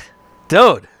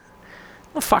 dude.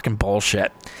 Fucking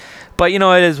bullshit. But,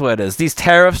 it is what it is. These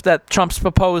tariffs that Trump's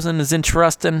proposing is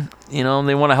interesting. They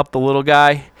want to help the little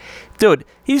guy. Dude,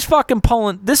 he's fucking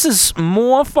pulling... This is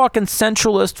more fucking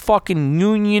centralist fucking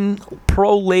union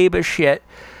pro-labor shit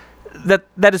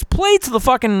that is played to the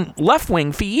fucking left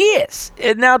wing for years.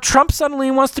 And now Trump suddenly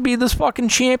wants to be this fucking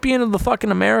champion of the fucking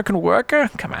American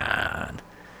worker? Come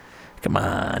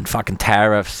on, fucking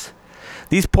tariffs.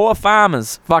 These poor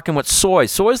farmers fucking with soy.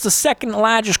 Soy is the second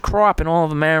largest crop in all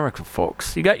of America,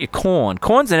 folks. You got your corn.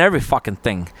 Corn's in every fucking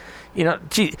thing.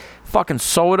 Fucking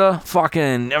soda.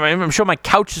 I'm sure my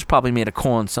couch is probably made of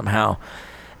corn somehow.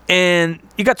 And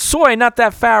you got soy not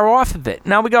that far off of it.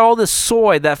 Now we got all this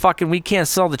soy that fucking we can't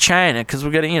sell to China because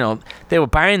we're gonna, they were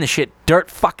buying the shit dirt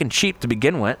fucking cheap to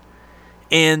begin with.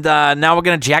 And now we're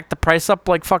gonna jack the price up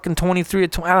like fucking 23 or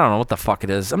 20. I don't know what the fuck it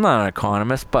is. I'm not an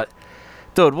economist, but...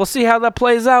 Dude, we'll see how that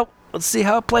plays out. Let's see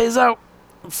how it plays out.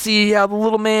 Let's see how the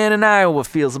little man in Iowa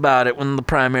feels about it when the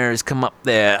primaries come up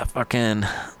there. Fucking,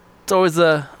 it's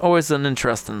always an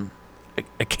interesting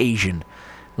occasion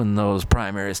when those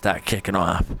primaries start kicking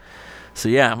off. So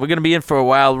yeah, we're gonna be in for a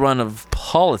wild run of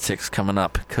politics coming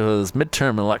up because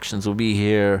midterm elections will be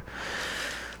here.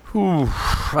 By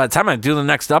the time I do the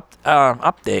next update, I'll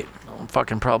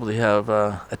fucking probably have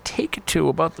a take or two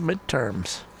about the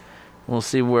midterms. We'll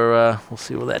see where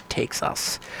that takes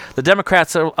us. The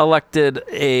Democrats elected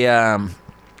in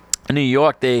New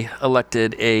York. They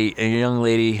elected a young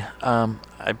lady. I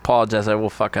apologize, I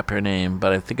will fuck up her name,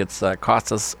 but I think it's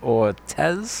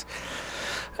Ocasio-Cortez.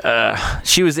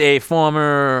 She was a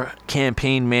former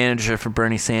campaign manager for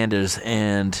Bernie Sanders,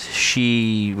 and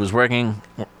she was working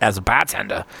as a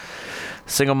bartender.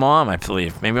 Single mom, I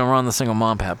believe. Maybe I'm on the single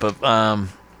mom path, but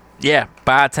yeah,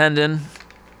 bartending.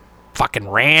 Fucking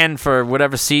ran for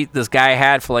whatever seat this guy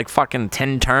had for like fucking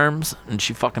 10 terms, and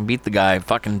she fucking beat the guy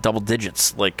fucking double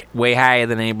digits, like way higher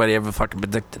than anybody ever fucking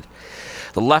predicted.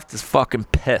 The left is fucking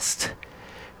pissed.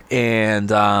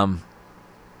 And, a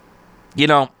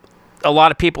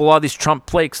lot of people, a lot of these Trump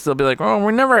flakes, they'll be like,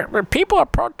 oh, people are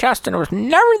protesting. It was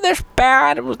never this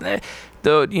bad. It was,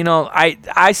 dude,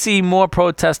 I see more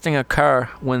protesting occur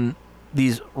when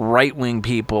these right-wing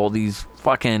people, these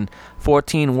fucking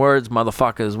 14 words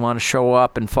motherfuckers want to show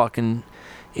up and fucking,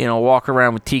 walk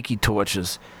around with tiki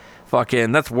torches.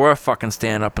 Fucking, that's worth fucking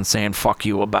standing up and saying fuck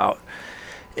you about.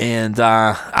 And,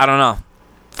 I don't know.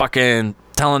 Fucking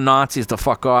telling Nazis to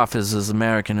fuck off is as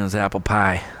American as apple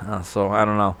pie. So, I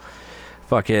don't know.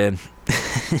 Fucking,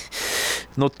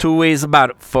 no two ways about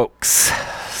it, folks.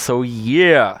 So,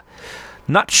 yeah.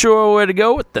 Not sure where to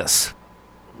go with this.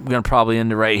 I'm going to probably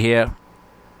end it right here.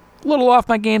 A little off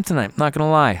my game tonight, not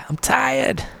gonna lie. I'm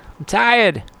tired.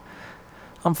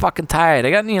 I'm fucking tired.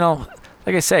 I got,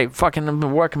 like I say, fucking I've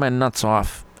been working my nuts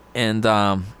off. And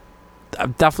I've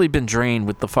definitely been drained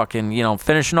with the fucking,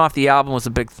 finishing off the album was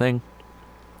a big thing.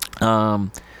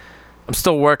 I'm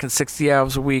still working 60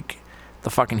 hours a week. The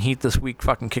fucking heat this week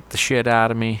fucking kicked the shit out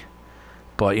of me.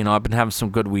 But, I've been having some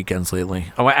good weekends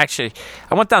lately. I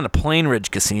went down to Plain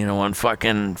Ridge Casino on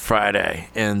fucking Friday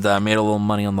and made a little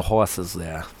money on the horses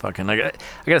there. Fucking, I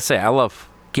gotta say, I love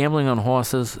gambling on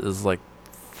horses is like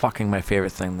fucking my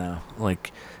favorite thing now.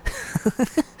 Like,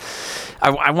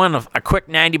 I won a quick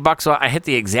 $90. I hit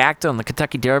the exacta on the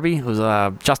Kentucky Derby. It was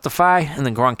Justify and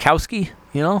then Gronkowski.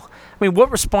 I mean, what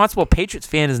responsible Patriots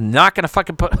fan is not gonna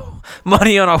fucking put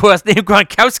money on a horse named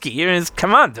Gronkowski?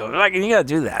 Come on, dude. Like, you gotta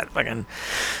do that. Fucking.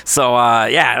 So,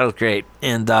 yeah, it was great.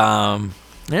 And fuck.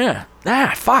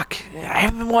 I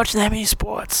haven't been watching that many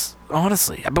sports.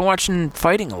 Honestly, I've been watching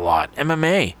fighting a lot,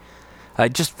 MMA.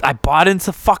 I bought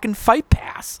into fucking Fight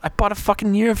Pass. I bought a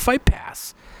fucking year of Fight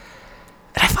Pass,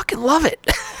 and I fucking love it.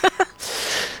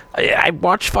 I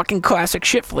watched fucking classic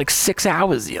shit for like 6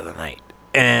 hours the other night,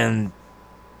 and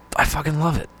I fucking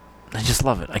love it. I just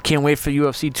love it. I can't wait for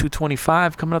UFC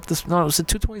 225 coming up this... No, was it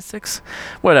 226?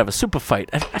 Whatever. Super Fight.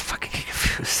 I fucking get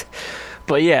confused.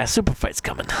 But yeah, Super Fight's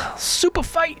coming. Super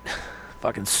Fight.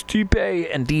 Fucking Stipe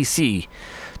and DC.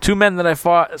 Two men that I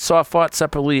saw fought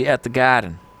separately at the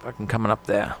Garden. Fucking coming up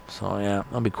there. So yeah,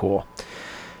 that'll be cool.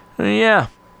 Yeah.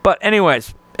 But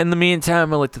anyways, in the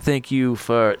meantime, I'd like to thank you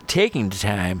for taking the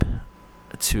time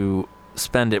to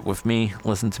spend it with me,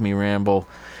 listen to me ramble.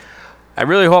 I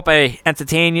really hope I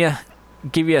entertain you,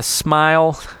 give you a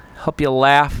smile, help you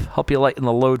laugh, help you lighten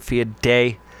the load for your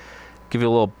day, give you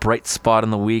a little bright spot in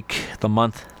the week, the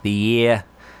month, the year,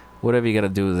 whatever you got to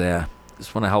do there.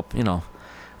 Just want to help,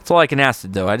 that's all I can ask to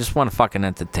do. I just want to fucking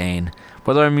entertain.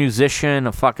 Whether I'm a musician,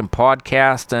 a fucking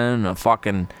podcasting, a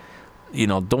fucking,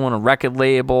 doing a record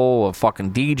label, or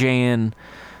fucking DJing,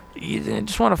 you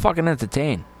just want to fucking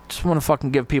entertain. Just want to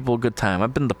fucking give people a good time.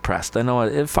 I've been depressed. I know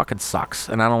it fucking sucks,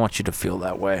 and I don't want you to feel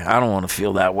that way. I don't want to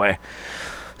feel that way.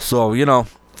 So,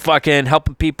 fucking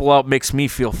helping people out makes me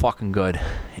feel fucking good.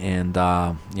 And,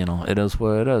 it is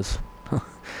what it is.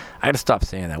 I gotta stop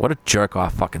saying that. What a jerk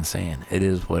off fucking saying. It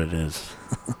is what it is.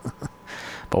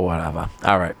 But whatever.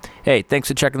 Alright. Hey, thanks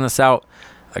for checking this out.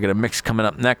 I got a mix coming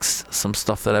up next. Some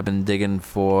stuff that I've been digging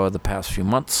for the past few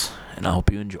months. And I hope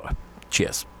you enjoy.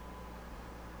 Cheers.